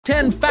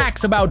10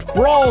 facts about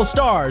Brawl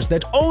Stars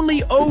that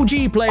only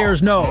OG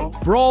players know.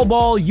 Brawl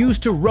Ball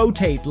used to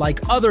rotate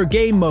like other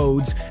game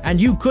modes, and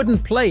you couldn't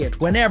play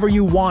it whenever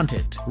you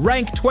wanted.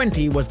 Rank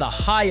 20 was the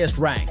highest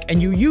rank, and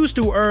you used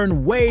to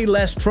earn way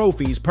less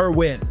trophies per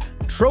win.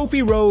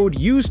 Trophy Road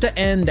used to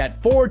end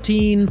at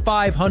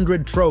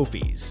 14,500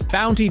 trophies.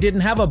 Bounty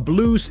didn't have a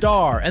blue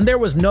star, and there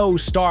was no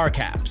star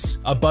caps.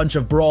 A bunch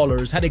of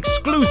brawlers had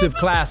exclusive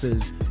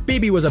classes.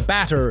 Bibi was a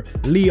batter,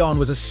 Leon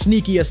was a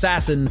sneaky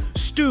assassin,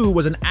 Stu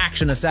was an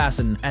action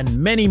assassin, and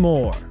many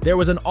more. There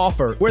was an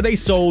offer where they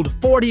sold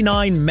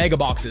 49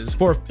 megaboxes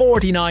for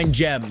 49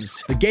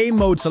 gems. The game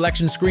mode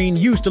selection screen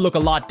used to look a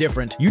lot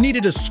different. You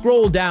needed to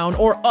scroll down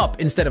or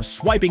up instead of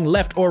swiping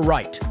left or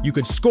right. You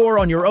could score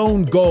on your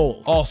own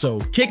goal.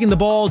 Also, kicking the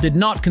ball did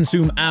not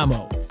consume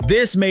ammo.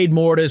 This made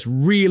Mortis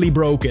really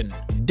broken.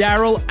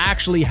 Daryl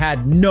actually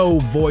had no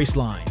voice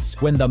lines.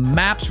 When the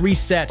maps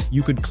reset,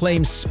 you could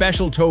claim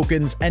special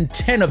tokens and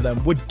 10 of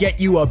them would get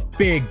you a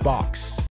big box.